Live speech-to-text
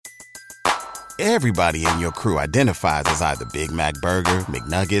Everybody in your crew identifies as either Big Mac Burger,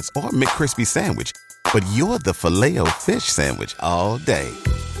 McNuggets, or McCrispy Sandwich. But you're the Filet-O-Fish Sandwich all day.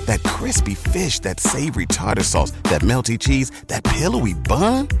 That crispy fish, that savory tartar sauce, that melty cheese, that pillowy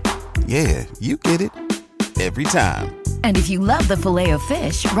bun. Yeah, you get it. Every time. And if you love the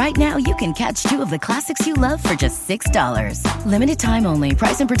Filet-O-Fish, right now you can catch two of the classics you love for just $6. Limited time only.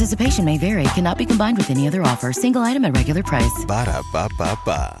 Price and participation may vary. Cannot be combined with any other offer. Single item at regular price.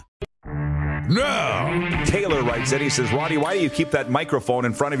 Ba-da-ba-ba-ba. No. Taylor writes in, he says, Roddy, why do you keep that microphone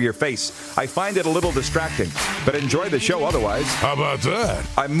in front of your face? I find it a little distracting, but enjoy the show otherwise. How about that?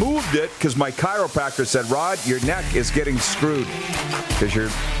 I moved it because my chiropractor said, Rod, your neck is getting screwed because you're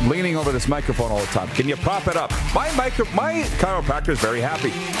leaning over this microphone all the time. Can you prop it up? My chiropractor is very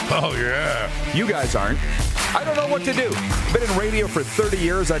happy. Oh, yeah. You guys aren't. I don't know what to do. Been in radio for 30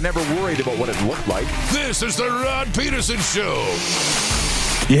 years. I never worried about what it looked like. This is the Rod Peterson Show.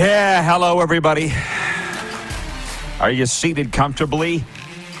 Yeah, hello, everybody. Are you seated comfortably?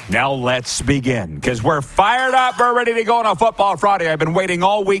 Now let's begin, because we're fired up. We're ready to go on a Football Friday. I've been waiting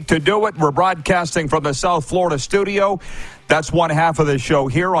all week to do it. We're broadcasting from the South Florida studio. That's one half of the show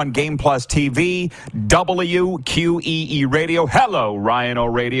here on Game Plus TV, WQEE Radio. Hello, Ryan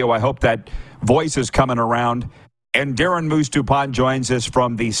O'Radio. I hope that voice is coming around. And Darren Moose DuPont joins us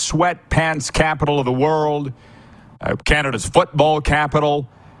from the sweatpants capital of the world, Canada's football capital,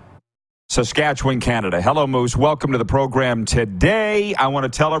 Saskatchewan, Canada. Hello, Moose. Welcome to the program today. I want to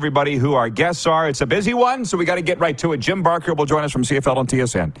tell everybody who our guests are. It's a busy one, so we got to get right to it. Jim Barker will join us from CFL and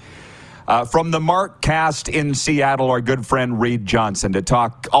TSN. From the MarkCast in Seattle, our good friend Reid Johnson to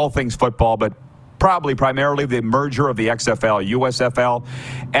talk all things football, but probably primarily the merger of the XFL, USFL,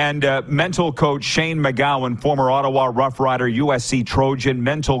 and mental coach Shane McGowan, former Ottawa Rough Rider, USC Trojan.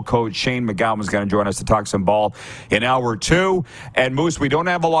 Mental coach Shane McGowan is going to join us to talk some ball in hour two. And Moose, we don't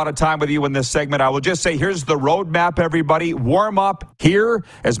have a lot of time with you in this segment. I will just say, here's the roadmap, everybody. Warm up here,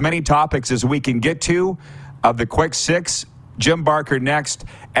 as many topics as we can get to of the Quick Six. Jim Barker next,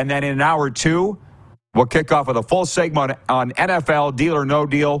 and then in hour two, we'll kick off with a full segment on NFL, Deal or No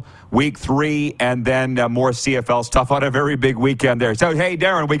Deal, Week 3, and then more CFL stuff on a very big weekend there. So, hey,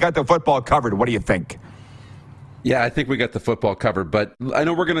 Darren, we got the football covered. What do you think? Yeah, I think we got the football covered, but I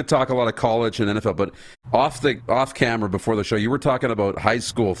know we're going to talk a lot of college and NFL, but off camera before the show, you were talking about high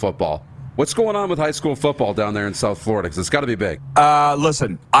school football. What's going on with high school football down there in South Florida? Because it's got to be big.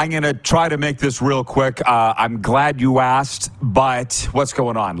 Listen, I'm going to try to make this real quick. I'm glad you asked, but what's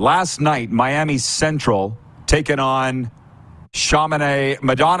going on? Last night, Miami Central taking on Chaminade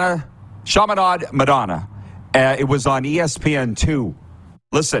Madonna. It was on ESPN2.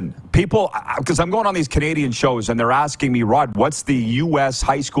 Listen, people, because I'm going on these Canadian shows, and they're asking me, Rod, what's the U.S.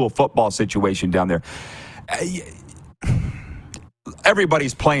 high school football situation down there?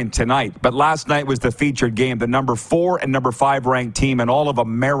 Everybody's playing tonight, but last night was the featured game. The number 4 and number 5 ranked team in all of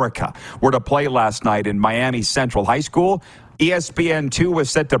America were to play last night in Miami Central High School. ESPN2 was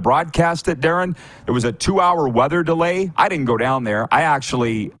set to broadcast it, Darren. There was a 2-hour weather delay. I didn't go down there. I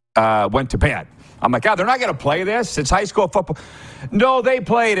actually went to bed. I'm like, they're not going to play this. It's high school football. No, they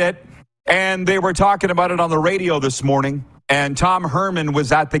played it, and they were talking about it on the radio this morning. And Tom Herman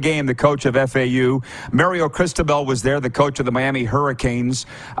was at the game, the coach of FAU. Mario Cristobal was there, the coach of the Miami Hurricanes.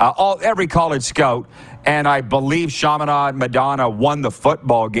 Every college scout. And I believe Chaminade Madonna won the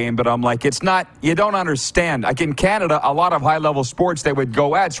football game. But I'm like, it's not, you don't understand. Like in Canada, a lot of high-level sports, they would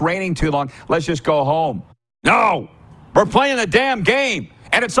go, it's raining too long. Let's just go home. No, we're playing the damn game.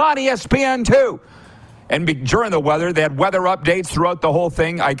 And it's on ESPN too. And during the weather, they had weather updates throughout the whole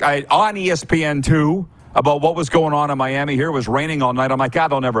thing. I on ESPN2. About what was going on in Miami. Here it was raining all night. I'm like,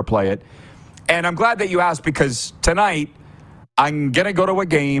 they'll never play it. And I'm glad that you asked, because tonight I'm going to go to a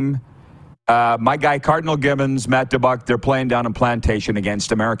game. My guy, Cardinal Gibbons, Matt DeBuck, they're playing down in Plantation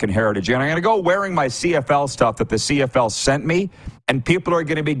against American Heritage. And I'm going to go wearing my CFL stuff that the CFL sent me, and people are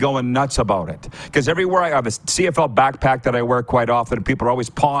going to be going nuts about it. Because everywhere I have a CFL backpack that I wear quite often, and people are always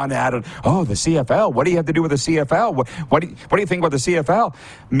pawing at it. Oh, the CFL. What do you have to do with the CFL? What do you think about the CFL?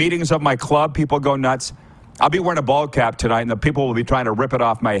 Meetings of my club, people go nuts. I'll be wearing a ball cap tonight, and the people will be trying to rip it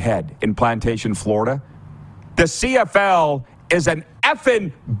off my head in Plantation, Florida. The CFL is an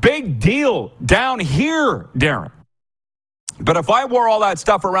effing big deal down here, Darren. But if I wore all that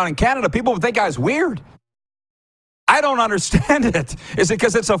stuff around in Canada, people would think I was weird. I don't understand it. Is it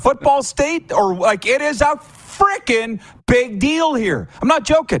because it's a football state? Or like it is a freaking big deal here. I'm not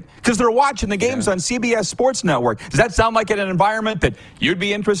joking, because they're watching the games on CBS Sports Network. Does that sound like an environment that you'd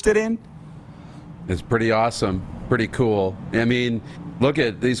be interested in? It's pretty awesome, pretty cool. I mean, look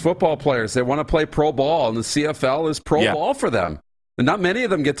at these football players. They want to play pro ball, and the CFL is pro ball for them. And not many of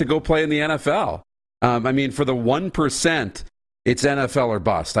them get to go play in the NFL. I mean, for the 1%, it's NFL or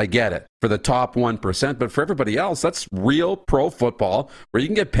bust. I get it. For the top 1%, but for everybody else, that's real pro football where you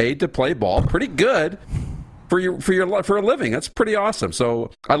can get paid to play ball pretty good for a living. That's pretty awesome.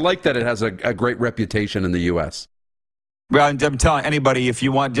 So I like that it has a great reputation in the U.S. Well, I'm telling anybody, if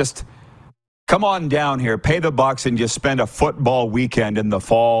you want, just come on down here, pay the bucks, and just spend a football weekend in the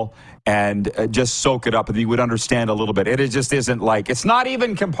fall and just soak it up, and you would understand a little bit. It just isn't like, it's not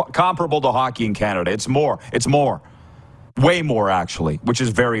even comparable to hockey in Canada. It's more. Way more, actually, which is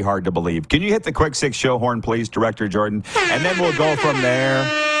very hard to believe. Can you hit the quick six show horn, please, Director Jordan? And then we'll go from there.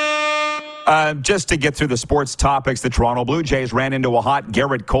 Just to get through the sports topics, the Toronto Blue Jays ran into a hot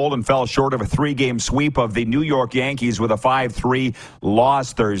Garrett Cole and fell short of a 3-game sweep of the New York Yankees with a 5-3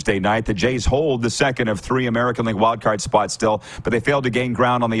 loss Thursday night. The Jays hold the second of 3 American League wildcard spots still, but they failed to gain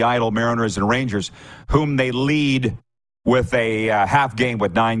ground on the idle Mariners and Rangers, whom they lead with a half game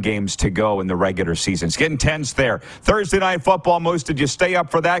with 9 games to go in the regular season. It's getting tense there. Thursday Night Football, most did you stay up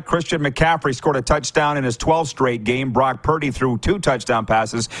for that? Christian McCaffrey scored a touchdown in his 12th straight game. Brock Purdy threw 2 touchdown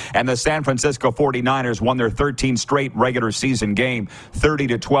passes, and the San Francisco 49ers won their 13th straight regular season game,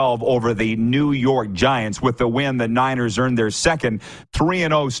 30-12 over the New York Giants. With the win, the Niners earned their second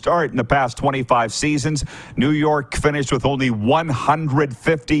 3-0 start in the past 25 seasons. New York finished with only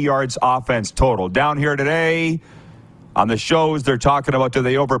 150 yards offense total. Down here today, on the shows, they're talking about, do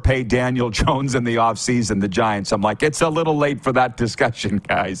they overpay Daniel Jones in the offseason, the Giants? I'm like, it's a little late for that discussion,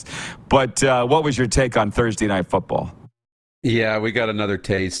 guys. But what was your take on Thursday Night Football? Yeah, we got another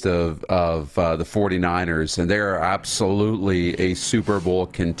taste of the 49ers, and they're absolutely a Super Bowl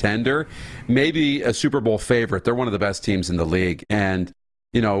contender, maybe a Super Bowl favorite. They're one of the best teams in the league. And,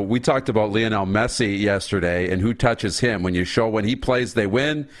 you know, we talked about Lionel Messi yesterday and who touches him. When he plays, they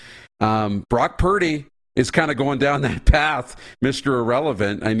win. Brock Purdy is kind of going down that path, Mr.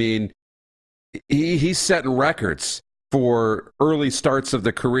 Irrelevant. I mean, he's setting records for early starts of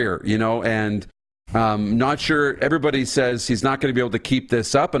the career, you know, and not sure. Everybody says he's not going to be able to keep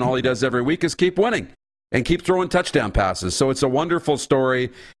this up, and all he does every week is keep winning and keep throwing touchdown passes. So it's a wonderful story,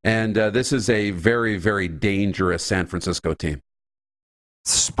 and this is a very, very dangerous San Francisco team.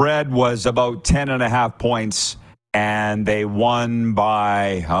 Spread was about 10.5 points. And they won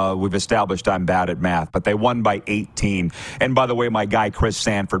by, we've established I'm bad at math, but they won by 18. And by the way, my guy Chris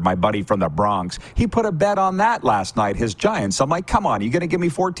Sanford, my buddy from the Bronx, he put a bet on that last night, his Giants. I'm like, come on, you going to give me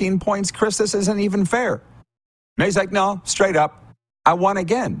 14 points? Chris, this isn't even fair. And he's like, no, straight up, I won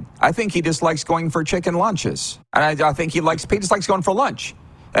again. I think he just likes going for chicken lunches. And I think he just likes going for lunch.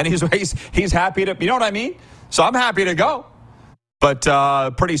 And he's happy to, you know what I mean? So I'm happy to go.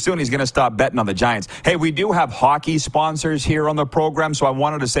 But pretty soon he's going to stop betting on the Giants. Hey, we do have hockey sponsors here on the program, so I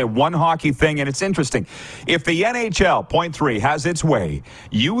wanted to say one hockey thing, and it's interesting. If the NHL, point 3, has its way,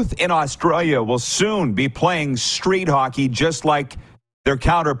 youth in Australia will soon be playing street hockey just like their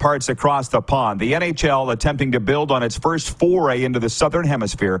counterparts across the pond. The NHL, attempting to build on its first foray into the Southern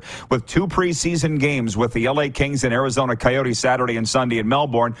Hemisphere with 2 preseason games with the LA Kings and Arizona Coyotes Saturday and Sunday in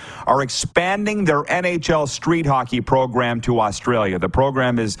Melbourne, are expanding their NHL street hockey program to Australia. The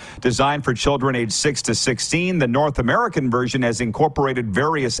program is designed for children aged 6 to 16. The North American version has incorporated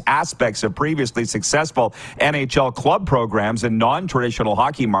various aspects of previously successful NHL club programs in non-traditional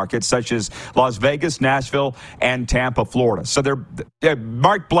hockey markets such as Las Vegas, Nashville, and Tampa, Florida. So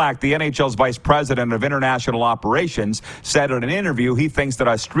Mark Black, the NHL's vice president of international operations, said in an interview he thinks that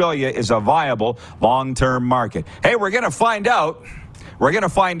Australia is a viable long-term market. Hey, we're going to find out. We're going to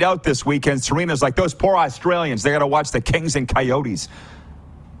find out this weekend. Serena's like, those poor Australians, they got to watch the Kings and Coyotes.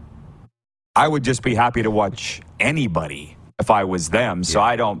 I would just be happy to watch anybody if I was them. So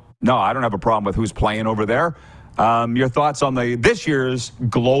I don't have a problem with who's playing over there. Your thoughts on this year's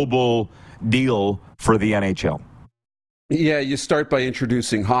global deal for the NHL? Yeah, you start by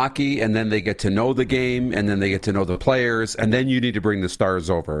introducing hockey, and then they get to know the game, and then they get to know the players, and then you need to bring the stars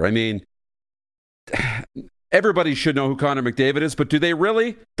over. I mean, everybody should know who Connor McDavid is, but do they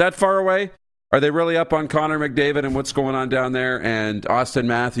really that far away? Are they really up on Connor McDavid and what's going on down there, and Austin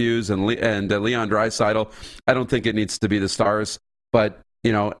Matthews and Leon Draisaitl? I don't think it needs to be the stars, but,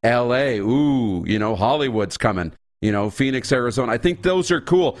 you know, L.A., Hollywood's coming. You know, Phoenix, Arizona. I think those are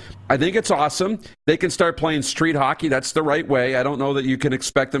cool. I think it's awesome. They can start playing street hockey. That's the right way. I don't know that you can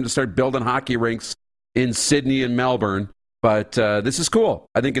expect them to start building hockey rinks in Sydney and Melbourne, but this is cool.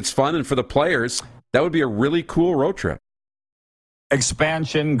 I think it's fun, and for the players, that would be a really cool road trip.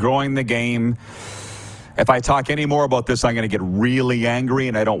 Expansion, growing the game. If I talk any more about this, I'm going to get really angry,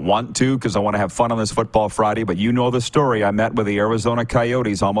 and I don't want to because I want to have fun on this Football Friday. But you know the story. I met with the Arizona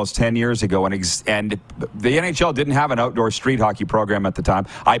Coyotes almost 10 years ago, and the NHL didn't have an outdoor street hockey program at the time.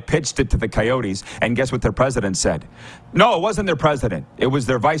 I pitched it to the Coyotes, and guess what their president said? No, it wasn't their president. It was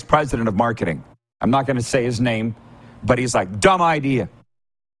their vice president of marketing. I'm not going to say his name, but he's like, dumb idea.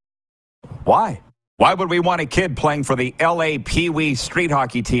 Why? Why would we want a kid playing for the LA Pee Wee street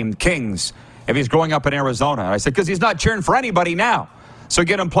hockey team, Kings, if he's growing up in Arizona? And I said, because he's not cheering for anybody now. So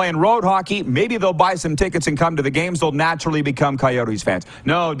get him playing road hockey. Maybe they'll buy some tickets and come to the games. They'll naturally become Coyotes fans.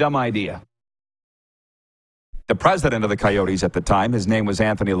 No, dumb idea. The president of the Coyotes at the time, his name was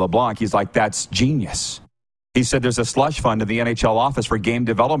Anthony LeBlanc. He's like, that's genius. He said there's a slush fund in the NHL office for game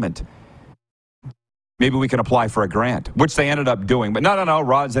development. Maybe we can apply for a grant, which they ended up doing. But no,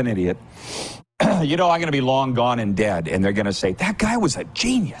 Rod's an idiot. You know, I'm going to be long gone and dead, and they're going to say, that guy was a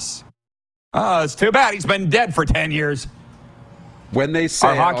genius. Oh, it's too bad. He's been dead for 10 years. When they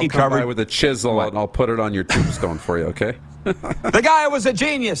say hockey I'll come coverage by with a chisel and I'll put it on your tombstone for you, okay? The guy was a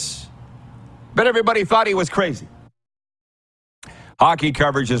genius, but everybody thought he was crazy. Hockey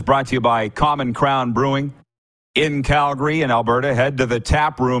coverage is brought to you by Common Crown Brewing in Calgary and Alberta. Head to the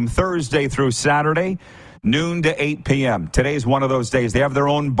tap room Thursday through Saturday, noon to 8 p.m. Today's one of those days. They have their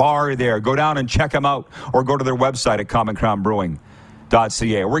own bar there. Go down and check them out or go to their website at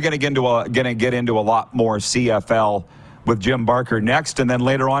commoncrownbrewing.ca. We're going to get into a lot more CFL with Jim Barker next, and then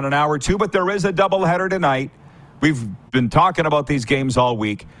later on an hour two. But there is a doubleheader tonight. We've been talking about these games all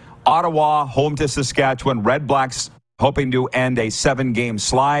week. Ottawa, home to Saskatchewan. Red Blacks hoping to end a 7-game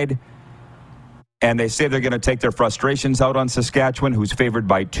slide. And they say they're going to take their frustrations out on Saskatchewan, who's favored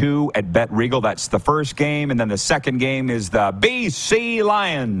by 2 at Bet Regal. That's the first game. And then the second game is the BC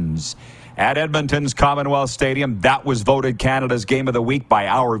Lions at Edmonton's Commonwealth Stadium. That was voted Canada's Game of the Week by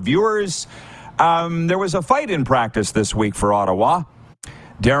our viewers. There was a fight in practice this week for Ottawa.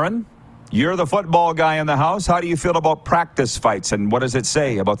 Darren, you're the football guy in the house. How do you feel about practice fights, and what does it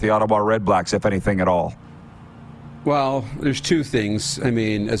say about the Ottawa Red Blacks, if anything at all? Well, there's two things. I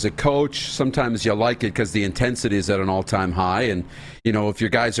mean, as a coach, sometimes you like it because the intensity is at an all-time high. And, you know, if your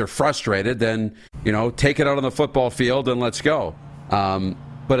guys are frustrated, then, you know, take it out on the football field and let's go.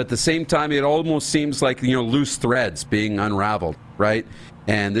 But at the same time, it almost seems like, you know, loose threads being unraveled, right?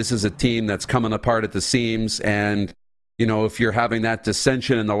 And this is a team that's coming apart at the seams. And, you know, if you're having that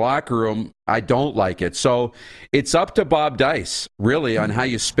dissension in the locker room, I don't like it. So it's up to Bob Dice, really, on how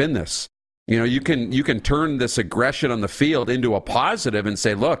you spin this. You know, you can turn this aggression on the field into a positive and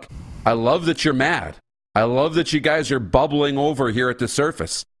say, look, I love that you're mad. I love that you guys are bubbling over here at the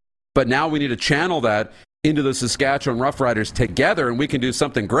surface. But now we need to channel that into the Saskatchewan Roughriders together, and we can do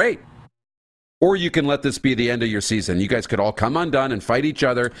something great. Or you can let this be the end of your season. You guys could all come undone and fight each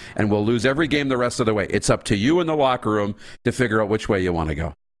other, and we'll lose every game the rest of the way. It's up to you in the locker room to figure out which way you want to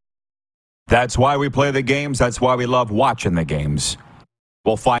go. That's why we play the games. That's why we love watching the games.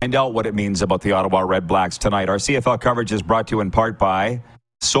 We'll find out what it means about the Ottawa Red Blacks tonight. Our CFL coverage is brought to you in part by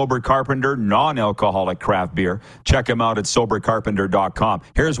Sober Carpenter, non-alcoholic craft beer. Check them out at sobercarpenter.com.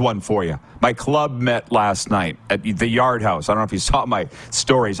 Here's one for you. My club met last night at the Yard House. I don't know if you saw my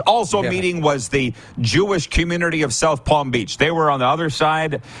stories. Also meeting was the Jewish community of South Palm Beach. They were on the other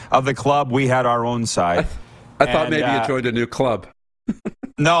side of the club. We had our own side. I thought maybe you joined a new club.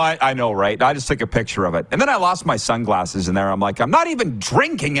 No, I know, right? I just took a picture of it. And then I lost my sunglasses in there. I'm like, I'm not even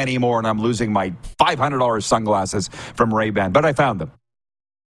drinking anymore, and I'm losing my $500 sunglasses from Ray-Ban. But I found them.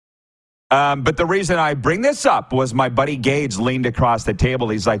 But the reason I bring this up was my buddy Gage leaned across the table.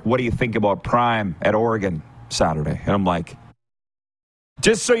 He's like, what do you think about Prime at Oregon Saturday? And I'm like,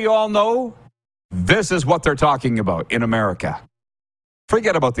 just so you all know, this is what they're talking about in America.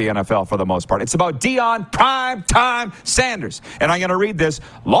 Forget about the NFL for the most part. It's about Deion Primetime Sanders. And I'm going to read this.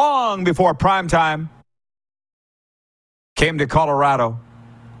 Long before Primetime came to Colorado,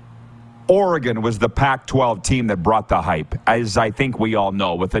 Oregon was the Pac-12 team that brought the hype, as I think we all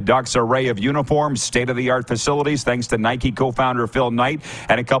know. With the Ducks' array of uniforms, state-of-the-art facilities, thanks to Nike co-founder Phil Knight,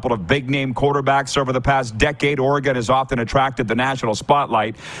 and a couple of big-name quarterbacks over the past decade, Oregon has often attracted the national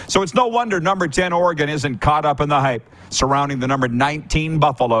spotlight. So it's no wonder number 10 Oregon isn't caught up in the hype surrounding the number 19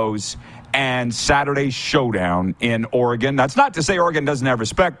 Buffaloes and Saturday's showdown in Oregon. That's not to say Oregon doesn't have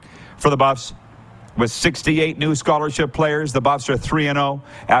respect for the Buffs. With 68 new scholarship players, the Buffs are 3-0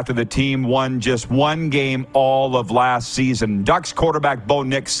 after the team won just one game all of last season. Ducks quarterback Bo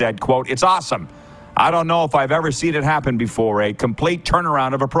Nix said, quote, "It's awesome. I don't know if I've ever seen it happen before. A complete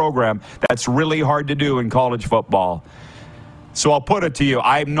turnaround of a program that's really hard to do in college football." So I'll put it to you.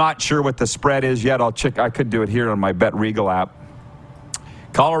 I'm not sure what the spread is yet. I'll check. I could do it here on my Bet Regal app.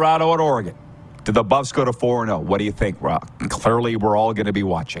 Colorado at Oregon. Do the Buffs go to 4-0? What do you think, Rob? Clearly, we're all going to be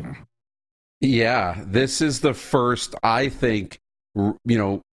watching. Yeah, this is the first, I think,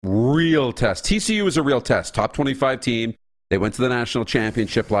 real test. TCU is a real test. Top 25 team. They went to the national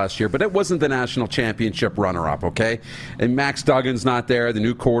championship last year, but it wasn't the national championship runner-up, okay? And Max Duggan's not there, the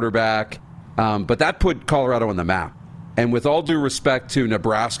new quarterback. But that put Colorado on the map. And with all due respect to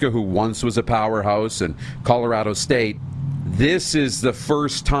Nebraska, who once was a powerhouse, and Colorado State, this is the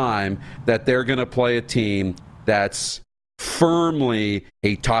first time that they're going to play a team that's firmly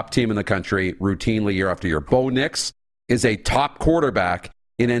a top team in the country routinely year after year. Bo Nix is a top quarterback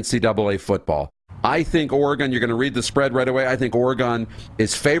in NCAA football. I think Oregon, you're going to read the spread right away. I think Oregon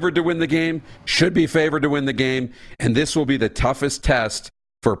is favored to win the game, should be favored to win the game, and this will be the toughest test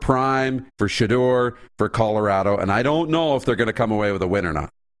for Prime, for Shedeur, for Colorado, and I don't know if they're going to come away with a win or not.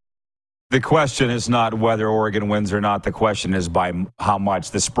 The question is not whether Oregon wins or not. The question is by how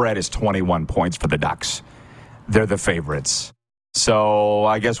much. The spread is 21 points for the Ducks. They're the favorites. So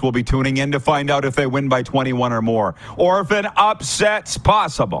I guess we'll be tuning in to find out if they win by 21 or more, or if an upset's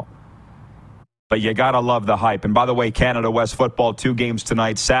possible. But you got to love the hype. And by the way, Canada West football, 2 games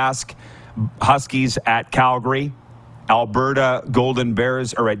tonight. Sask, Huskies at Calgary. Alberta Golden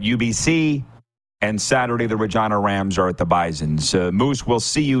Bears are at UBC. And Saturday, the Regina Rams are at the Bisons. Moose, we'll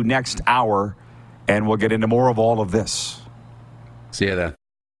see you next hour, and we'll get into more of all of this. See you then.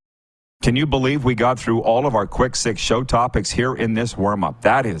 Can you believe we got through all of our Quick Six show topics here in this warm-up?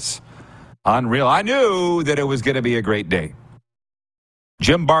 That is unreal. I knew that it was going to be a great day.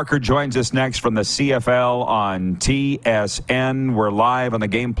 Jim Barker joins us next from the CFL on TSN. We're live on the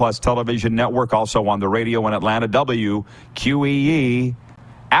Game Plus television network, also on the radio in Atlanta, WQEE,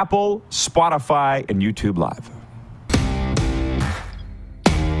 Apple, Spotify, and YouTube Live.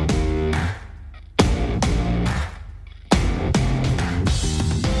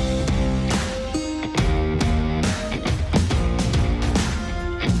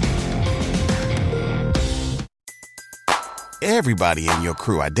 Everybody in your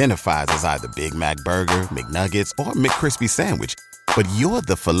crew identifies as either Big Mac Burger, McNuggets, or McCrispy Sandwich. But you're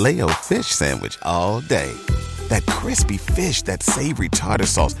the Filet-O-Fish Sandwich all day. That crispy fish, that savory tartar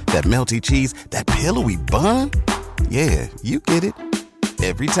sauce, that melty cheese, that pillowy bun. Yeah, you get it.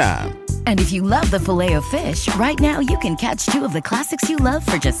 Every time. And if you love the Filet-O-Fish, right now you can catch 2 of the classics you love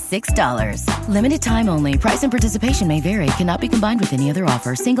for just $6. Limited time only. Price and participation may vary. Cannot be combined with any other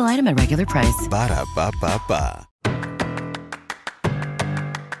offer. Single item at regular price. Ba-da-ba-ba-ba.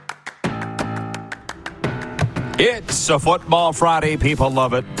 It's a Football Friday. People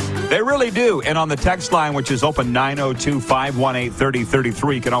love it. They really do. And on the text line, which is open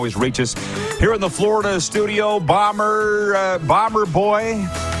 902-518-3033, you can always reach us here in the Florida studio. Bomber Boy,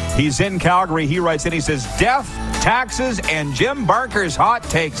 he's in Calgary. He writes in, he says, death, taxes, and Jim Barker's hot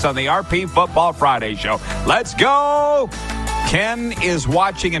takes on the RP Football Friday show. Let's go. Ken is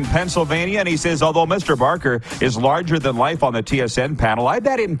watching in Pennsylvania, and he says, although Mr. Barker is larger than life on the TSN panel, I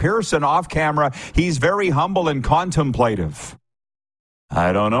bet in person off camera he's very humble and contemplative.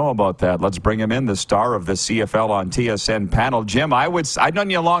 I don't know about that. Let's bring him in, the star of the CFL on TSN panel. Jim, I've known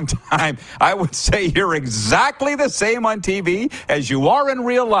you a long time. I would say you're exactly the same on TV as you are in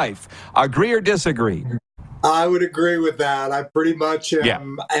real life. Agree or disagree? I would agree with that. I pretty much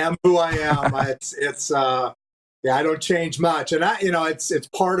am who I am. I don't change much. And it's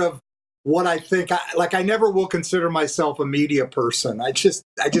part of what I think. I never will consider myself a media person. I just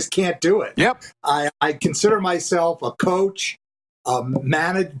can't do it. Yep. I consider myself a coach, a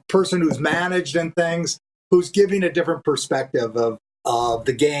person who's managed and things, who's giving a different perspective of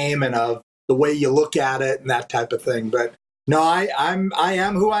the game and of the way you look at it and that type of thing. But no, I am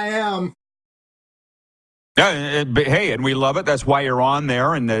who I am. Hey, and we love it. That's why you're on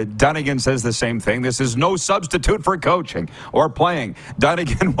there. And Dunnigan says the same thing. This is no substitute for coaching or playing.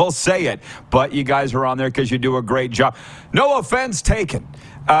 Dunnigan will say it, but you guys are on there because you do a great job. No offense taken,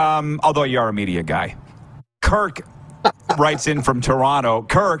 although you are a media guy. Kirk writes in from Toronto.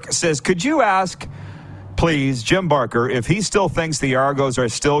 Kirk says, could you ask, please, Jim Barker, if he still thinks the Argos are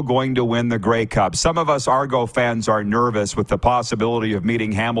still going to win the Grey Cup? Some of us Argo fans are nervous with the possibility of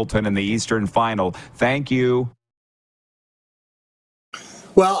meeting Hamilton in the Eastern Final. Thank you.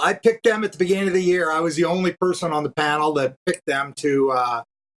 Well, I picked them at the beginning of the year. I was the only person on the panel that picked them to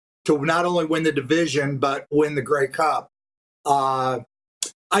not only win the division, but win the Grey Cup. I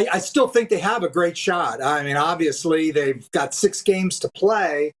still think they have a great shot. I mean, obviously, they've got 6 games to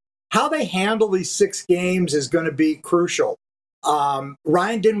play. How they handle these 6 games is going to be crucial.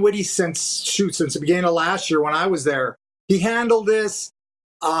 Ryan Dinwiddie, since the beginning of last year when I was there, he handled this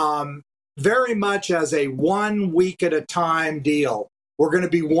very much as a 1 week at a time deal, We're going to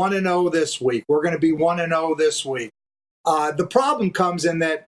be 1-0 this week. We're going to be 1-0 this week. The problem comes in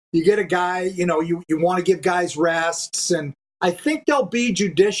that you get a guy, you want to give guys rests, and I think they'll be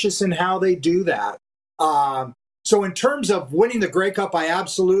judicious in how they do that. So in terms of winning the Grey Cup, I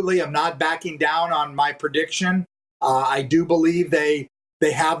absolutely am not backing down on my prediction. I do believe they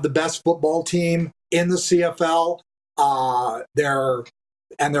have the best football team in the CFL. Their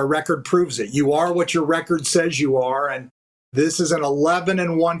record proves it. You are what your record says you are, and this is an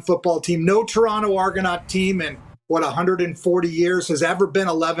 11-1 football team. No Toronto Argonaut team in 140 years has ever been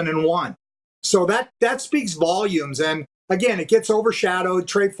 11-1. So that speaks volumes. And again, it gets overshadowed.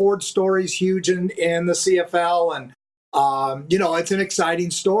 Trey Ford's story is huge in the CFL, and it's an exciting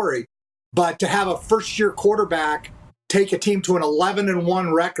story. But to have a first-year quarterback take a team to an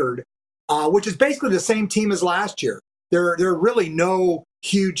 11-1 record, which is basically the same team as last year. There are really no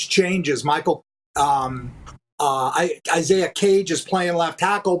huge changes. Isaiah Cage is playing left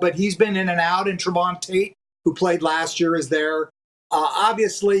tackle, but he's been in and out. And Trevon Tate, who played last year, is there.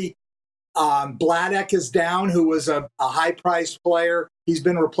 Obviously, Bladek is down, who was a high-priced player. He's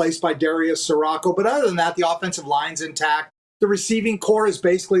been replaced by Darius Sirocco. But other than that, the offensive line's intact. The receiving core is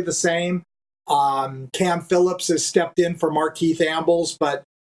basically the same. Cam Phillips has stepped in for Markeith Ambles, but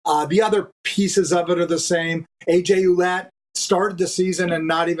the other pieces of it are the same. A.J. Ouellette started the season and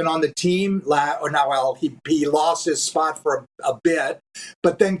not even on the team. He lost his spot for a bit,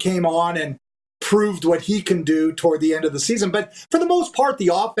 but then came on and proved what he can do toward the end of the season. But for the most part,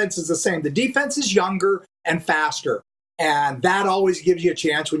 the offense is the same. The defense is younger and faster, and that always gives you a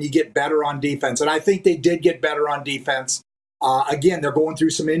chance when you get better on defense. And I think they did get better on defense. Again, they're going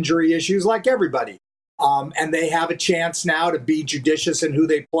through some injury issues like everybody. And they have a chance now to be judicious in who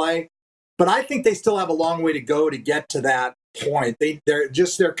they play. But I think they still have a long way to go to get to that point. They're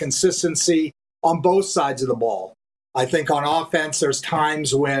just their consistency on both sides of the ball. I think on offense, there's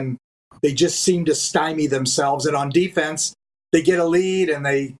times when they just seem to stymie themselves. And on defense, they get a lead and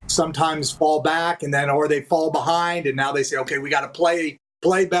they sometimes fall back or they fall behind. And now they say, okay, we got to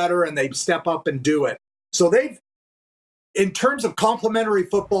play better. And they step up and do it. So in terms of complementary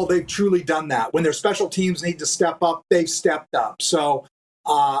football, they've truly done that. When their special teams need to step up, they've stepped up. So,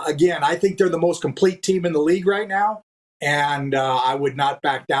 again, I think they're the most complete team in the league right now, and I would not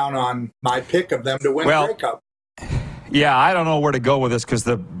back down on my pick of them to win the Grey Cup. Yeah, I don't know where to go with this because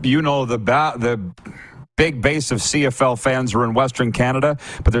the big base of CFL fans are in Western Canada,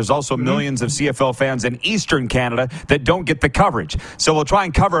 but there's also millions of CFL fans in Eastern Canada that don't get the coverage. So we'll try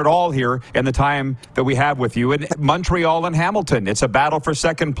and cover it all here in the time that we have with you. In Montreal and Hamilton, it's a battle for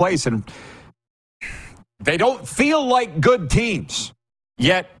second place, and they don't feel like good teams,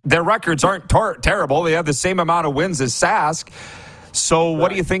 yet their records aren't terrible. They have the same amount of wins as Sask. So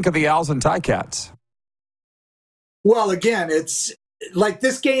what do you think of the Owls and Ticats? Well, again, it's like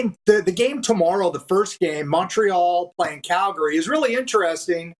this game, the game tomorrow, the first game, Montreal playing Calgary, is really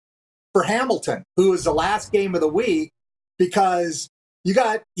interesting for Hamilton, who is the last game of the week, because you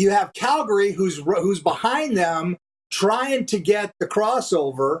have Calgary who's behind them trying to get the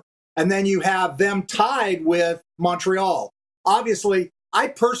crossover, and then you have them tied with Montreal. Obviously, I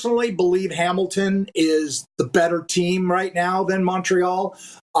personally believe Hamilton is the better team right now than Montreal.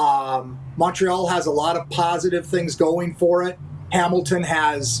 Montreal has a lot of positive things going for it. Hamilton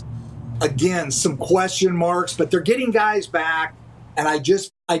has, again, some question marks, but they're getting guys back, and I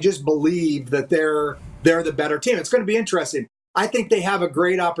just believe that they're the better team. It's going to be interesting. I think they have a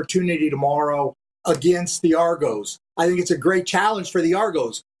great opportunity tomorrow against the Argos. I think it's a great challenge for the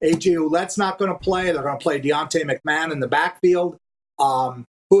Argos. A.J. Ouellette's not going to play. They're going to play Deontay McMahon in the backfield,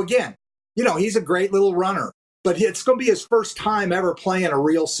 who, again, he's a great little runner, but it's going to be his first time ever playing a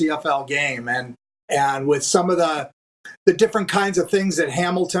real CFL game. And with some of the different kinds of things at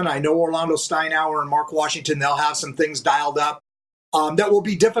Hamilton, I know Orlando Steinauer and Mark Washington, they'll have some things dialed up that will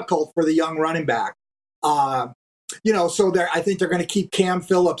be difficult for the young running back. So I think they're going to keep Cam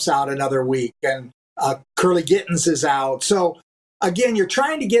Phillips out another week, and Curly Gittins is out. So again, you're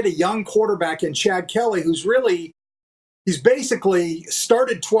trying to get a young quarterback in Chad Kelly, he's basically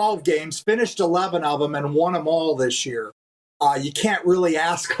started 12 games, finished 11 of them, and won them all this year. You can't really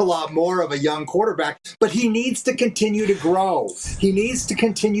ask a lot more of a young quarterback, but he needs to continue to grow. He needs to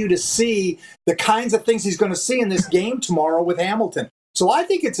continue to see the kinds of things he's going to see in this game tomorrow with Hamilton. So I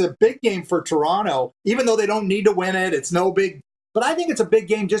think it's a big game for Toronto, even though they don't need to win it. It's no big, but I think it's a big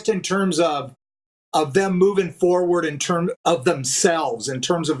game just in terms of them moving forward in terms of themselves.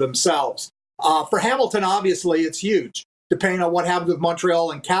 For Hamilton, obviously, it's huge, depending on what happens with Montreal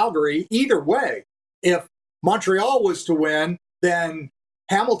and Calgary. Either way, if Montreal was to win, then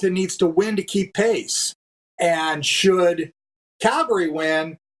Hamilton needs to win to keep pace. And should Calgary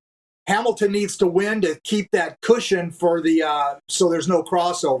win, Hamilton needs to win to keep that cushion for the so there's no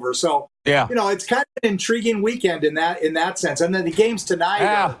crossover. So it's kind of an intriguing weekend in that sense. And then the games tonight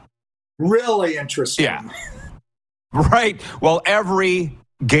are really interesting. Yeah. Right. Well, every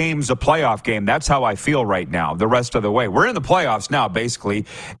game's a playoff game. That's how I feel right now, the rest of the way. We're in the playoffs now, basically.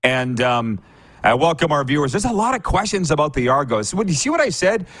 And I welcome our viewers. There's a lot of questions about the Argos. You see what I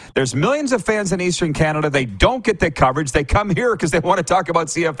said? There's millions of fans in Eastern Canada. They don't get the coverage. They come here because they want to talk about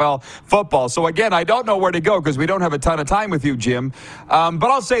CFL football. So, again, I don't know where to go because we don't have a ton of time with you, Jim. But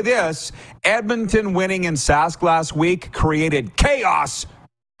I'll say this. Edmonton winning in Sask last week created chaos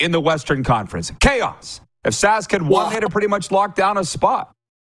in the Western Conference. Chaos. If Sask had won, they'd have pretty much locked down a spot.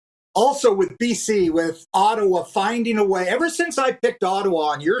 Also with BC, with Ottawa finding a way, ever since I picked Ottawa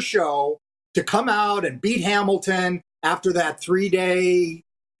on your show to come out and beat Hamilton after that 3-day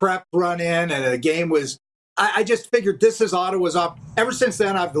prep run-in and the game was, I just figured this is Ottawa's up. Ever since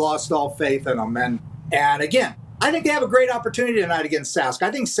then, I've lost all faith in them. And again, I think they have a great opportunity tonight against Sask.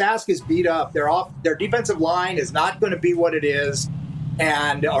 I think Sask is beat up. Their defensive line is not going to be what it is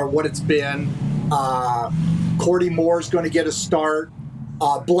or what it's been. Cordy Moore's going to get a start.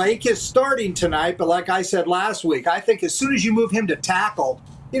 Blake is starting tonight, but like I said last week, I think as soon as you move him to tackle,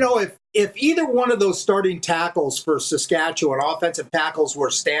 if either one of those starting tackles for Saskatchewan, offensive tackles, were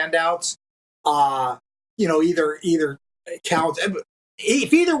standouts, either counts.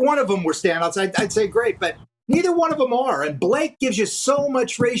 If either one of them were standouts, I'd say great, but neither one of them are. And Blake gives you so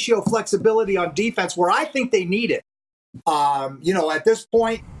much ratio flexibility on defense where I think they need it. At this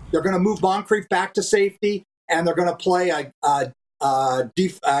point, they're going to move Moncrief back to safety, and they're going to play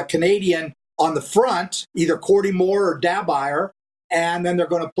a Canadian on the front, either Cordy Moore or Dabeyer, and then they're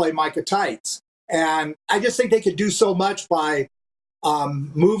going to play Micah Tights. And I just think they could do so much by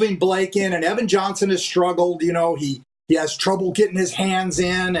moving Blake in. And Evan Johnson has struggled. He has trouble getting his hands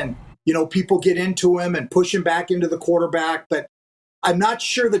in, and people get into him and push him back into the quarterback. But I'm not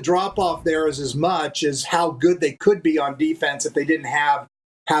sure the drop-off there is as much as how good they could be on defense if they didn't have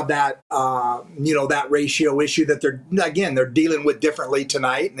that, that ratio issue that they're dealing with differently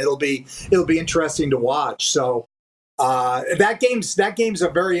tonight, and it'll be interesting to watch. So that game's a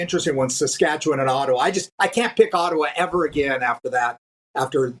very interesting one, Saskatchewan and Ottawa. I can't pick Ottawa ever again after that.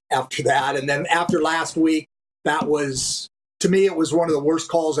 And then after last week, that was, to me, it was one of the worst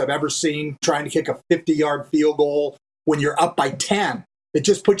calls I've ever seen, trying to kick a 50-yard field goal when you're up by 10. It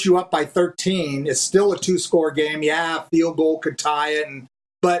just puts you up by 13. It's still a 2-score game. Yeah, field goal could tie it.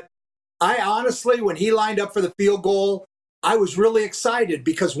 But I honestly, when he lined up for the field goal, I was really excited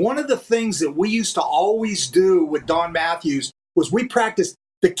because one of the things that we used to always do with Don Matthews was we practiced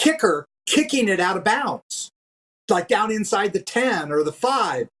the kicker kicking it out of bounds, like down inside the 10 or the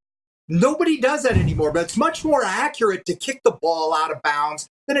 5. Nobody does that anymore, but it's much more accurate to kick the ball out of bounds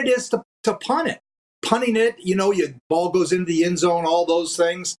than it is to punt it. Punting it, your ball goes into the end zone, all those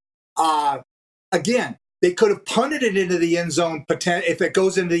things. Again, they could have punted it into the end zone. If it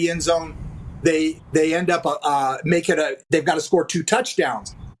goes into the end zone, they end up they've got to score 2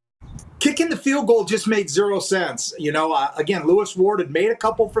 touchdowns. Kicking the field goal just made 0 sense. Again, Lewis Ward had made a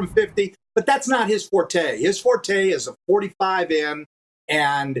couple from 50, but that's not his forte. His forte is a 45 in,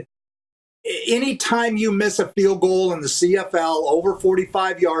 and anytime you miss a field goal in the CFL over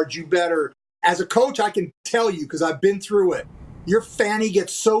 45 yards, you better, as a coach, I can tell you, because I've been through it, your fanny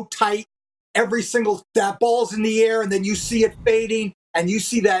gets so tight, that ball's in the air, and then you see it fading, and you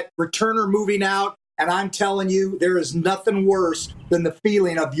see that returner moving out, and I'm telling you, there is nothing worse than the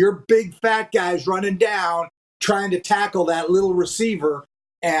feeling of your big fat guys running down, trying to tackle that little receiver,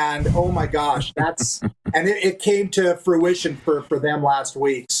 and oh my gosh, and it came to fruition for them last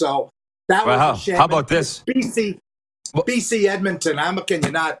week. So that was a shame. How about this? BC Edmonton, how can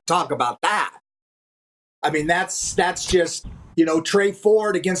you not talk about that? I mean, that's just, Trey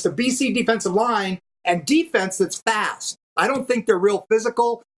Ford against a BC defensive line and defense that's fast. I don't think they're real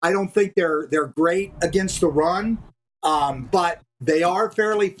physical. I don't think they're great against the run, but they are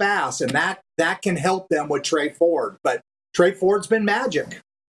fairly fast, and that can help them with Trey Ford. But Trey Ford's been magic.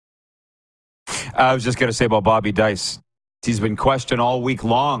 I was just going to say about Bobby Dice. He's been questioned all week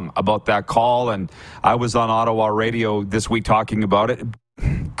long about that call, and I was on Ottawa radio this week talking about it.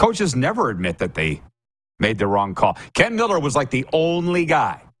 Coaches never admit that they made the wrong call. Ken Miller was like the only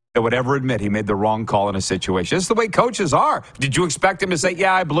guy that would ever admit he made the wrong call in a situation. It's the way coaches are. Did you expect him to say,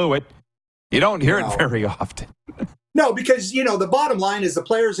 yeah, I blew it? You don't hear it very often. No, because, the bottom line is the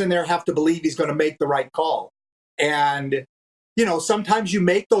players in there have to believe he's going to make the right call. And, sometimes you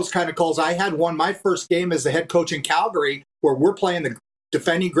make those kind of calls. I had my first game as the head coach in Calgary, where we're playing the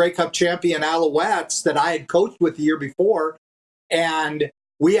defending Grey Cup champion Alouettes that I had coached with the year before. and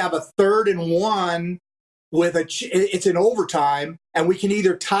we have a 3rd and 1 with it's an overtime, and we can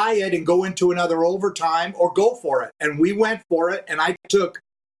either tie it and go into another overtime or go for it. And we went for it, and I took,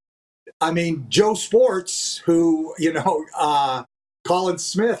 Joe Sports, who, Colin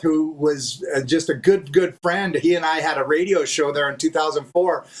Smith, who was just a good friend. He and I had a radio show there in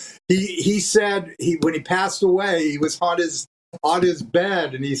 2004. He said when he passed away, he was on his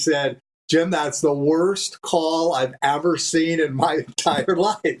bed, and he said, "Jim, that's the worst call I've ever seen in my entire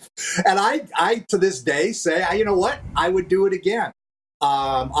life." And I to this day say, you know what, I would do it again.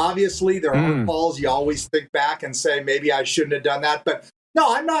 Obviously, there are calls you always think back and say, maybe I shouldn't have done that. But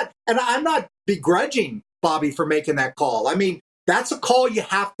no, I'm not, and I'm not begrudging Bobby for making that call. That's a call you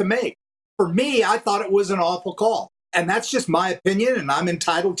have to make. For me, I thought it was an awful call, and that's just my opinion, and I'm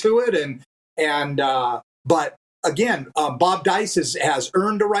entitled to it. But again, Bob Dice has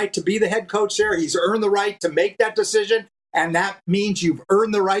earned the right to be the head coach there. He's earned the right to make that decision, and that means you've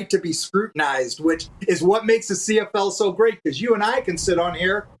earned the right to be scrutinized, which is what makes the CFL so great, because you and I can sit on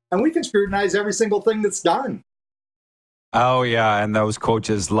here and we can scrutinize every single thing that's done. Oh, yeah, and those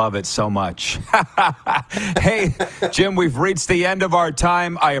coaches love it so much. Hey, Jim, we've reached the end of our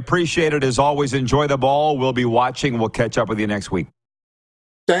time. I appreciate it as always. Enjoy the ball. We'll be watching. We'll catch up with you next week.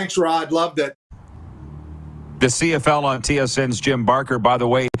 Thanks, Rod. Loved it. The CFL on TSN's Jim Barker. By the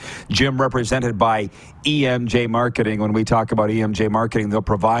way, Jim represented by EMJ Marketing. When we talk about EMJ Marketing, they'll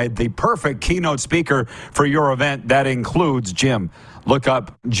provide the perfect keynote speaker for your event. That includes Jim. Look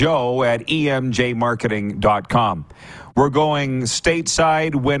up Joe at emjmarketing.com. We're going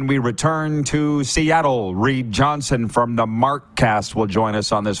stateside when we return to Seattle. Reid Johnson from the MarkCast will join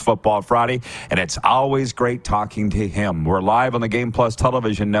us on this Football Friday, and it's always great talking to him. We're live on the Game Plus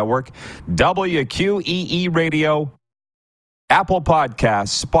Television Network, WQEE Radio, Apple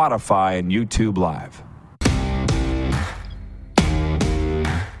Podcasts, Spotify, and YouTube Live.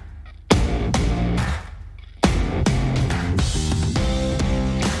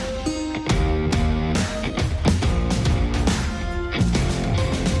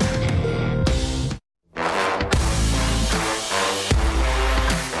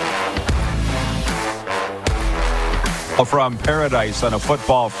 From Paradise on a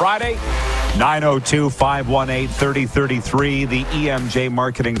Football Friday, 902-518-3033. The EMJ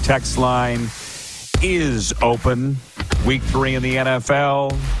Marketing text line is open. Week 3 in the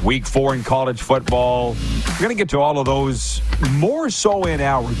NFL, Week 4 in college football. We're going to get to all of those more so in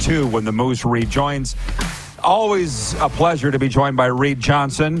hour 2 when the Moose rejoins. Always a pleasure to be joined by Reid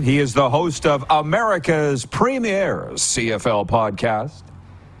Johnson. He is the host of America's premier CFL podcast.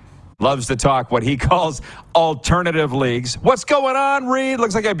 Loves to talk what he calls alternative leagues. What's going on, Reid?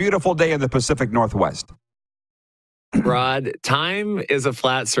 Looks like a beautiful day in the Pacific Northwest. Rod, time is a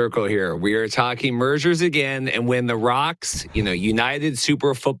flat circle here. We are talking mergers again, and when the Rocks, United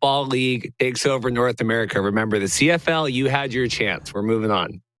Super Football League takes over North America, remember the CFL, you had your chance. We're moving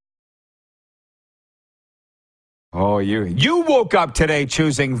on. Oh, you woke up today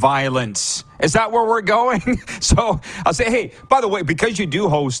choosing violence. Is that where we're going? So I'll say, hey, by the way, because you do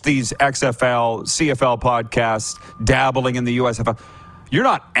host these XFL, CFL podcasts, dabbling in the USFL, you're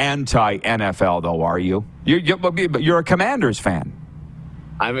not anti-NFL, though, are you? You're a Commanders fan.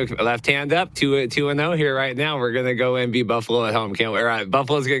 I'm left hand up, 2-0 here right now. We're going to go and beat Buffalo at home. Can't wait. All right,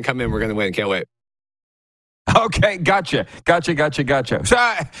 Buffalo's going to come in. We're going to win. Can't wait. Okay, gotcha.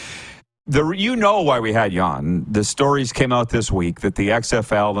 So, you know why we had you on. The stories came out this week that the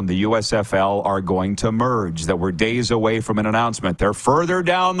XFL and the USFL are going to merge, that we're days away from an announcement. They're further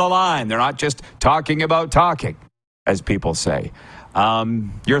down the line. They're not just talking about talking, as people say.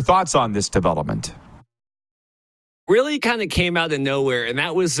 Your thoughts on this development? Really kind of came out of nowhere, and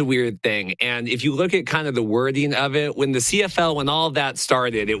that was the weird thing. And if you look at kind of the wording of it, when the CFL, when all of that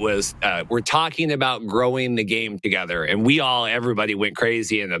started, it was, we're talking about growing the game together. And everybody went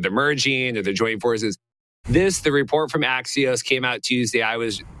crazy, and they're merging, or they're joining forces. The report from Axios came out Tuesday. I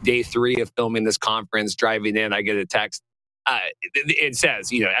was day 3 of filming this conference, driving in, I get a text. It says,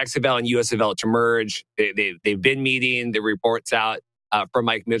 XFL and USFL to merge. They've been meeting, the report's out. From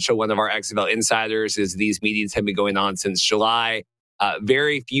Mike Mitchell, one of our XFL insiders, is these meetings have been going on since July.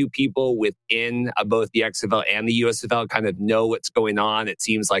 Very few people within both the XFL and the USFL kind of know what's going on. It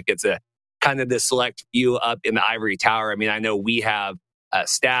seems like it's a kind of the select few up in the ivory tower. I mean, I know we have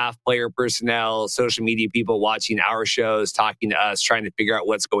staff, player personnel, social media people watching our shows, talking to us, trying to figure out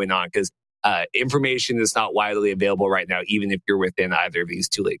what's going on, because information is not widely available right now, even if you're within either of these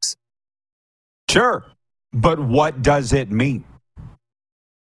two leagues. Sure. But what does it mean?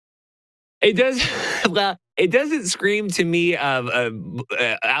 It does. Well, it doesn't scream to me of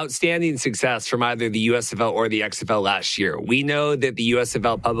outstanding success from either the USFL or the XFL last year. We know that the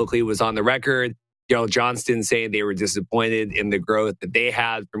USFL publicly was on the record. Reid Johnson saying they were disappointed in the growth that they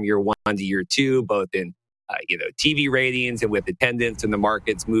had from year 1 to year 2, both in TV ratings and with attendance and the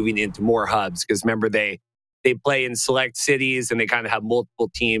markets moving into more hubs. Because remember, they play in select cities and they kind of have multiple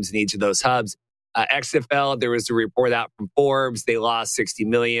teams in each of those hubs. XFL, there was a report out from Forbes. They lost $60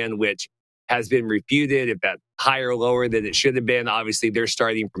 million, which has been refuted. If that's higher or lower than it should have been, obviously they're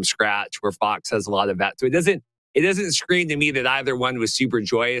starting from scratch where Fox has a lot of that. So it doesn't scream to me that either one was super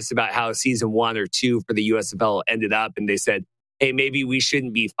joyous about how season 1 or 2 for the USFL ended up. And they said, hey, maybe we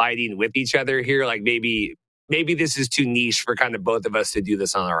shouldn't be fighting with each other here. Like maybe this is too niche for kind of both of us to do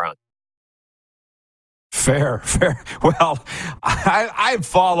this on our own. Fair. Well, I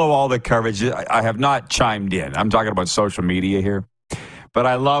follow all the coverage. I have not chimed in. I'm talking about social media here. But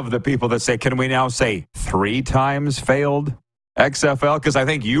I love the people that say, can we now say 3 times failed XFL? Because I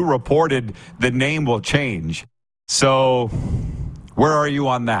think you reported the name will change. So where are you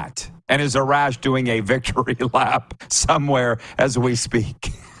on that? And is Arash doing a victory lap somewhere as we speak?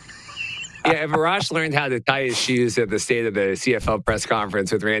 Yeah, if Arash learned how to tie his shoes at the state of the CFL press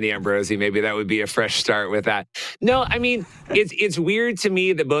conference with Randy Ambrosie, maybe that would be a fresh start with that. No, I mean, it's weird to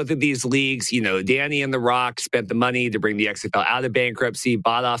me that both of these leagues, Danny and The Rock spent the money to bring the XFL out of bankruptcy,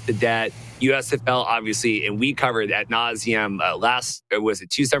 bought off the debt. USFL, obviously, and we covered ad nauseum was it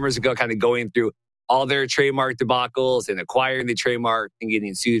 2 summers ago, kind of going through all their trademark debacles and acquiring the trademark and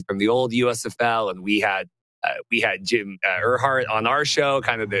getting sued from the old USFL. And we had Jim Earhart on our show,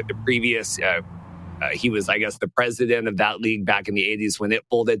 kind of the previous, he was, I guess, the president of that league back in the 80s when it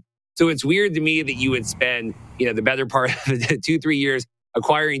folded. So it's weird to me that you would spend, the better part of 2-3 years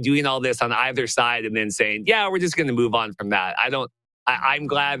acquiring, doing all this on either side and then saying, yeah, we're just going to move on from that. I'm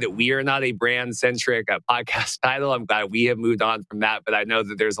glad that we are not a brand-centric podcast title. I'm glad we have moved on from that. But I know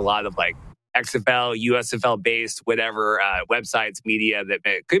that there's a lot of XFL, USFL-based, whatever, websites, media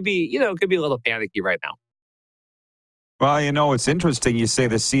that could be a little panicky right now. Well, it's interesting. You say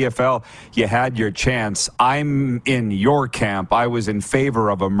the CFL, you had your chance. I'm in your camp. I was in favor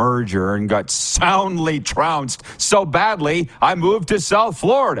of a merger and got soundly trounced so badly, I moved to South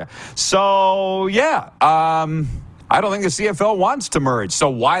Florida. So, yeah, I don't think the CFL wants to merge. So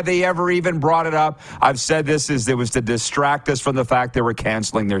why they ever even brought it up, I've said it was to distract us from the fact they were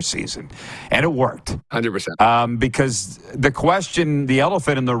canceling their season. And it worked. 100%. Because the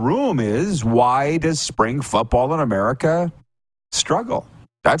elephant in the room is, why does spring football in America struggle?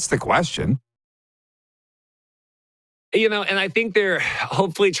 That's the question. And I think they're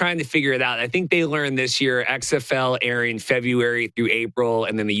hopefully trying to figure it out. I think they learned this year, XFL airing February through April,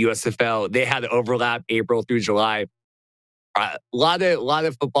 and then the USFL, they had to overlap April through July. A lot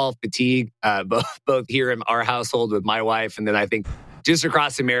of football fatigue, both here in our household with my wife, and then I think just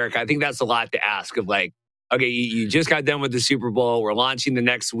across America. I think that's a lot to ask of okay, you just got done with the Super Bowl. We're launching the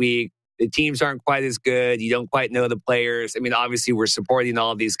next week. The teams aren't quite as good. You don't quite know the players. I mean, obviously, we're supporting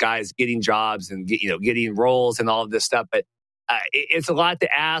all of these guys getting jobs and getting roles and all of this stuff, but it's a lot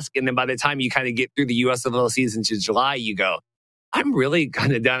to ask. And then by the time you kind of get through the USFL season to July, you go, I'm really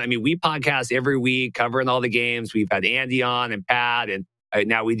kind of done. I mean, we podcast every week covering all the games. We've had Andy on and Pat, and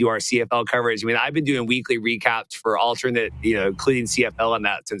now we do our CFL coverage. I mean, I've been doing weekly recaps for alternate, including CFL on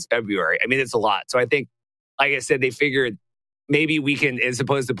that since February. I mean, it's a lot. So I think, like I said, they figured maybe we can, as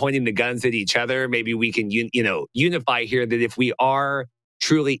opposed to pointing the guns at each other, maybe we can, unify here that if we are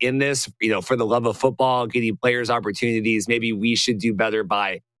truly in this, for the love of football, getting players opportunities, maybe we should do better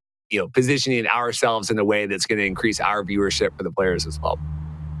by positioning ourselves in a way that's going to increase our viewership for the players as well.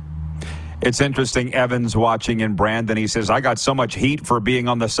 It's interesting. Evan's watching in Brandon. He says, I got so much heat for being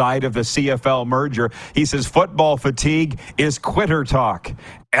on the side of the CFL merger. He says, football fatigue is quitter talk.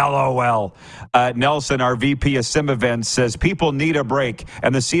 LOL. Nelson, our VP of Sim Events, says people need a break,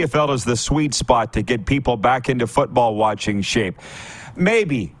 and the CFL is the sweet spot to get people back into football watching shape.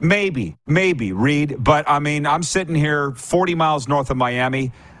 Maybe, Reid. But, I mean, I'm sitting here 40 miles north of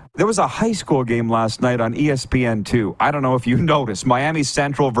Miami. There was a high school game last night on ESPN2. I don't know if you noticed. Miami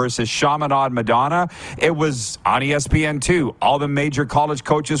Central versus Chaminade Madonna. It was on ESPN2. All the major college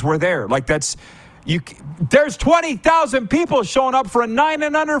coaches were there. There's 20,000 people showing up for a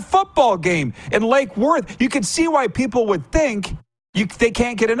 9-and-under football game in Lake Worth. You can see why people would think they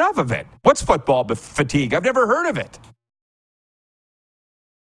can't get enough of it. What's football fatigue? I've never heard of it.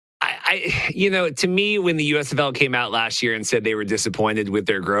 To me, when the USFL came out last year and said they were disappointed with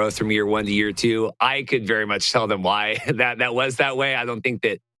their growth from year 1 to year 2, I could very much tell them why that was that way. I don't think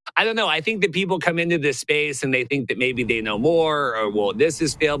that I don't know. I think that people come into this space and they think that maybe they know more, or, well, this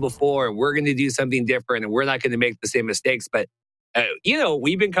has failed before and we're going to do something different and we're not going to make the same mistakes. But,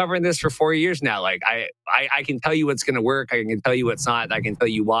 we've been covering this for 4 years now. Like, I can tell you what's going to work. I can tell you what's not. I can tell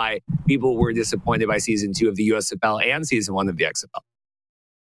you why people were disappointed by season 2 of the USFL and season 1 of the XFL.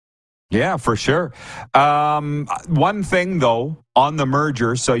 Yeah, for sure. One thing, though, on the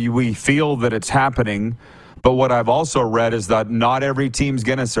merger, we feel that it's happening, but what I've also read is that not every team's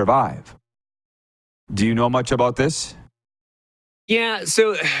going to survive. Do you know much about this? Yeah,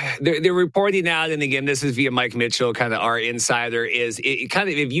 so they're reporting out, and again, this is via Mike Mitchell, kind of our insider, is it kind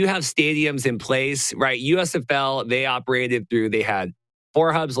of, if you have stadiums in place, right, USFL, they had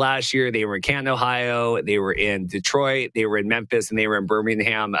 4 hubs last year. They were in Canton, Ohio. They were in Detroit. They were in Memphis, and they were in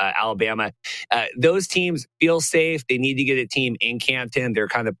Birmingham, Alabama. Those teams feel safe. They need to get a team in Canton. They're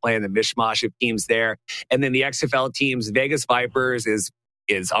kind of playing a mishmash of teams there. And then the XFL teams, Vegas Vipers is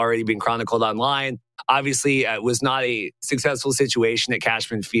already been chronicled online. Obviously, it was not a successful situation at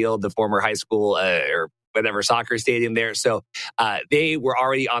Cashman Field, the former high school or whatever soccer stadium there. So they were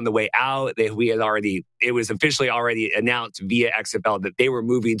already on the way out. It was officially already announced via XFL that they were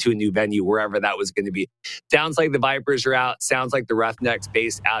moving to a new venue, wherever that was going to be. Sounds like the Vipers are out. Sounds like the Roughnecks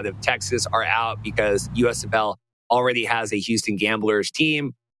based out of Texas are out because USFL already has a Houston Gamblers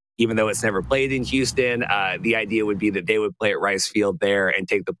team. Even though it's never played in Houston, the idea would be that they would play at Rice Field there and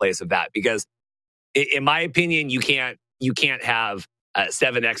take the place of that. Because in my opinion, you can't have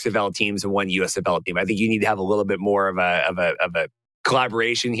 7 XFL teams and 1 USFL team. I think you need to have a little bit more of a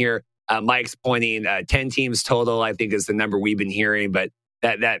collaboration here. Mike's pointing 10 teams total, I think, is the number we've been hearing, but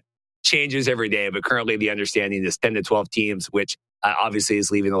that changes every day. But currently the understanding is 10 to 12 teams, which obviously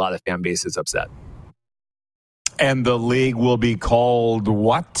is leaving a lot of fan bases upset. And the league will be called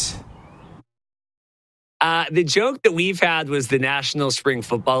what? The joke that we've had was the National Spring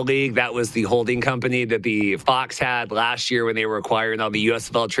Football League. That was the holding company that the Fox had last year when they were acquiring all the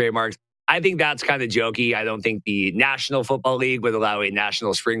USFL trademarks. I think that's kind of jokey. I don't think the National Football League would allow a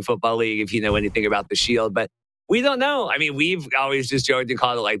National Spring Football League, if you know anything about the Shield. But we don't know. I mean, we've always just joked and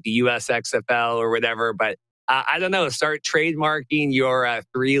called it like the USXFL or whatever. But I don't know. Start trademarking your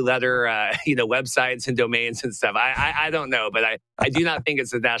 3-letter, websites and domains and stuff. I don't know, but I do not think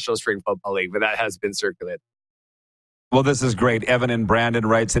it's the National Spring Football League, but that has been circulated. Well, this is great. Evan in Brandon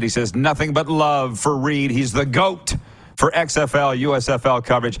writes that he says nothing but love for Reid. He's the GOAT for XFL, USFL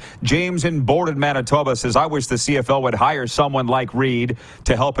coverage. James in Borden, Manitoba says, I wish the CFL would hire someone like Reid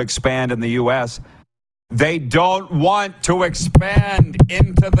to help expand in the U.S. They don't want to expand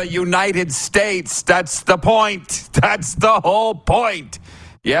into the United States. That's the point. That's the whole point.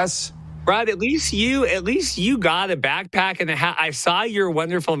 Yes? Rod, at least you got a backpack and a hat. I saw your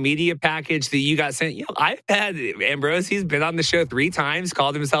wonderful media package that you got sent. I've had Ambrose. He's been on the show 3 times,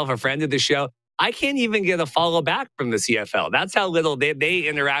 called himself a friend of the show. I can't even get a follow back from the CFL. That's how little they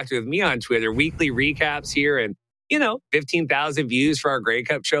interact with me on Twitter. Weekly recaps here and 15,000 views for our Grey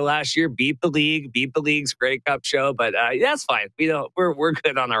Cup show last year. Beat the league's Grey Cup show, but that's fine. We're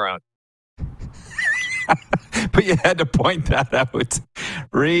good on our own. But you had to point that out.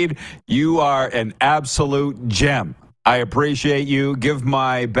 Reid, you are an absolute gem. I appreciate you. Give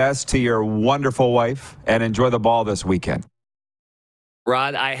my best to your wonderful wife and enjoy the ball this weekend.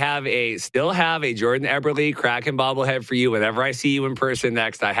 Rod, I still have a Jordan Eberle Kraken bobblehead for you whenever I see you in person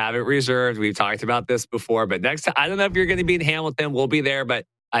next. I have it reserved. We've talked about this before, but next time, I don't know if you're going to be in Hamilton. We'll be there, but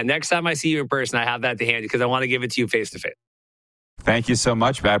next time I see you in person, I have that to hand because I want to give it to you face to face. Thank you so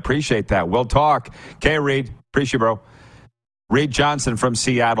much. I appreciate that. We'll talk. Okay, Reid. Appreciate you, bro. Reid Johnson from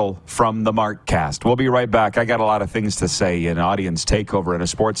Seattle from the MarkCast. We'll be right back. I got a lot of things to say, an audience takeover and a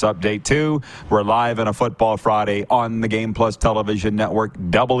sports update, too. We're live on a Football Friday on the Game Plus Television Network,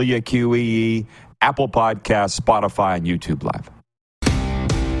 WQEE, Apple Podcasts, Spotify, and YouTube Live.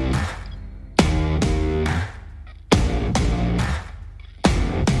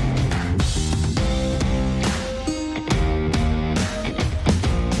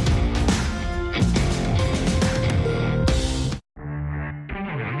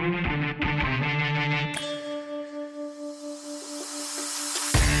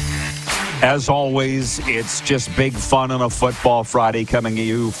 As always, it's just big fun on a Football Friday coming at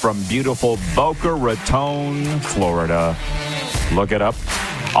you from beautiful Boca Raton, Florida. Look it up.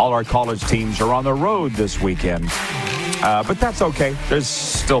 All our college teams are on the road this weekend. But that's okay. There's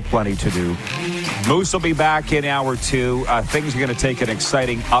still plenty to do. Moose will be back in hour 2. Things are going to take an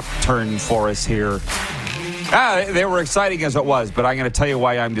exciting upturn for us here. They were exciting as it was, but I'm going to tell you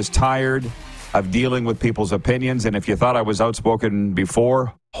why I'm just tired of dealing with people's opinions. And if you thought I was outspoken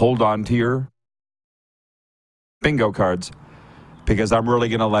before, hold on to your bingo cards. because I'm really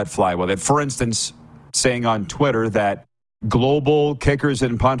going to let fly with it. For instance, saying on Twitter that global kickers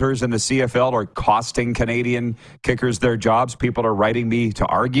and punters in the CFL are costing Canadian kickers their jobs. People are writing me to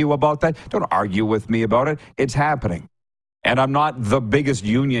argue about that. Don't argue with me about it. It's happening. And I'm not the biggest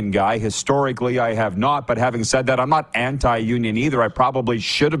union guy. Historically, I have not. But having said that, I'm not anti-union either. I probably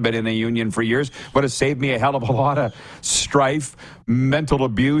should have been in a union for years. Would have saved me a hell of a lot of strife, mental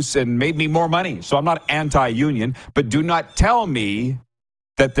abuse, and made me more money. So I'm not anti-union. But do not tell me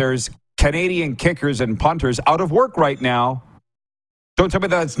that there's Canadian kickers and punters out of work right now. Don't tell me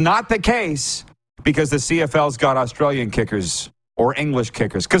that's not the case because the CFL's got Australian kickers or English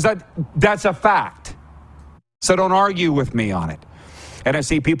kickers, because that's a fact. So don't argue with me on it. And I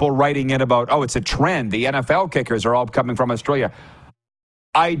see people writing in about, oh, it's a trend. The NFL kickers are all coming from Australia.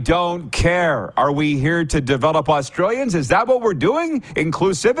 I don't care. Are we here to develop Australians? Is that what we're doing?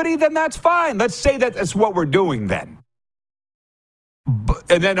 Inclusivity? Then that's fine. Let's say that that's what we're doing then.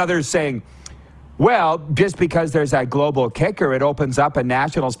 And then others saying, well, just because there's that global kicker, it opens up a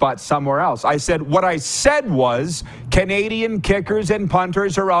national spot somewhere else. I said, what I said was Canadian kickers and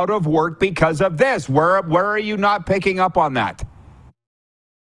punters are out of work because of this. Where are you not picking up on that?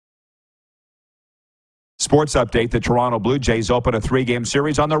 Sports update, the Toronto Blue Jays open a 3-game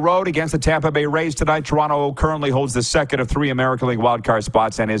series on the road against the Tampa Bay Rays tonight. Toronto currently holds the second of 3 American League wildcard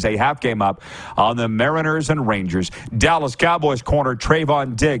spots and is a half game up on the Mariners and Rangers. Dallas Cowboys corner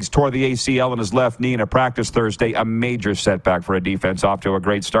Trayvon Diggs tore the ACL in his left knee in a practice Thursday, a major setback for a defense off to a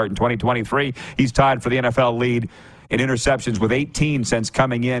great start in 2023. He's tied for the NFL lead in interceptions with 18 since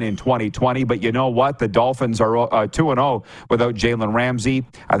coming in 2020. But you know what? The Dolphins are 2-0 without Jalen Ramsey.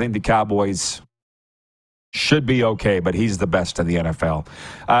 I think the Cowboys should be okay, but he's the best in the NFL.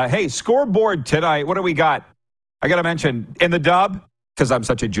 Hey, scoreboard tonight. What do we got? I got to mention, in the dub, because I'm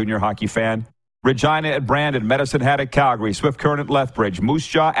such a junior hockey fan, Regina at Brandon, Medicine Hat at Calgary, Swift Current at Lethbridge, Moose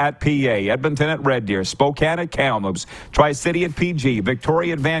Jaw at PA, Edmonton at Red Deer, Spokane at Kamloops, Tri-City at PG,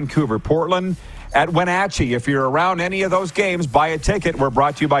 Victoria at Vancouver, Portland at Wenatchee. If you're around any of those games, buy a ticket. We're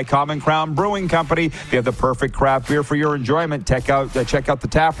brought to you by Common Crown Brewing Company. They have the perfect craft beer for your enjoyment. Check out the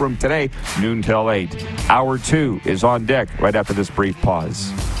tap room today, noon till 8. Hour 2 is on deck right after this brief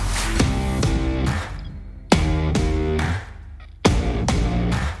pause.